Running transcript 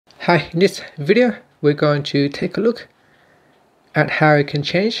Hi, in this video we're going to take a look at how you can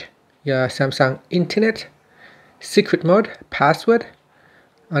change your Samsung Internet secret mode password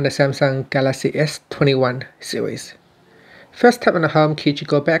on the Samsung Galaxy S21 series. First, tap on the home key to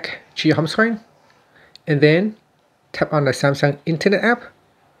go back to your home screen, and then tap on the Samsung Internet app.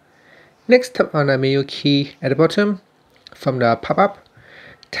 Next, tap on the menu key at the bottom. From the pop-up,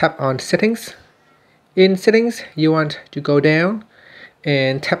 tap on Settings. In Settings, you want to go down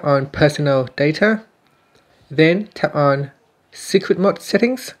and tap on Personal Data. Then tap on Secret Mode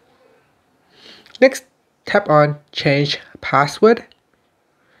Settings. Next, tap on Change Password.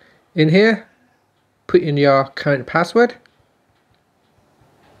 In here, put in your current password,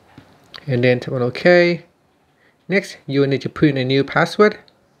 and then tap on OK. Next, you will need to put in a new password.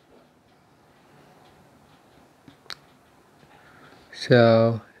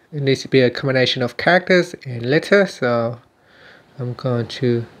 So it needs to be a combination of characters and letters. So I'm going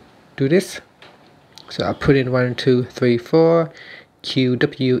to do this. So I put in 1, 2, 3, 4,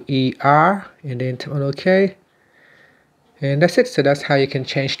 QWER, and then tap on OK. And that's it. So that's how you can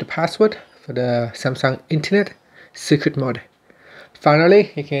change the password for the Samsung Internet secret mode.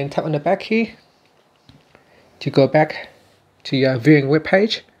 Finally, you can tap on the back key to go back to your viewing web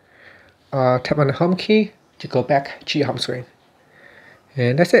page, or tap on the home key to go back to your home screen.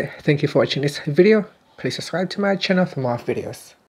 And that's it. Thank you for watching this video. Please subscribe to my channel for more videos.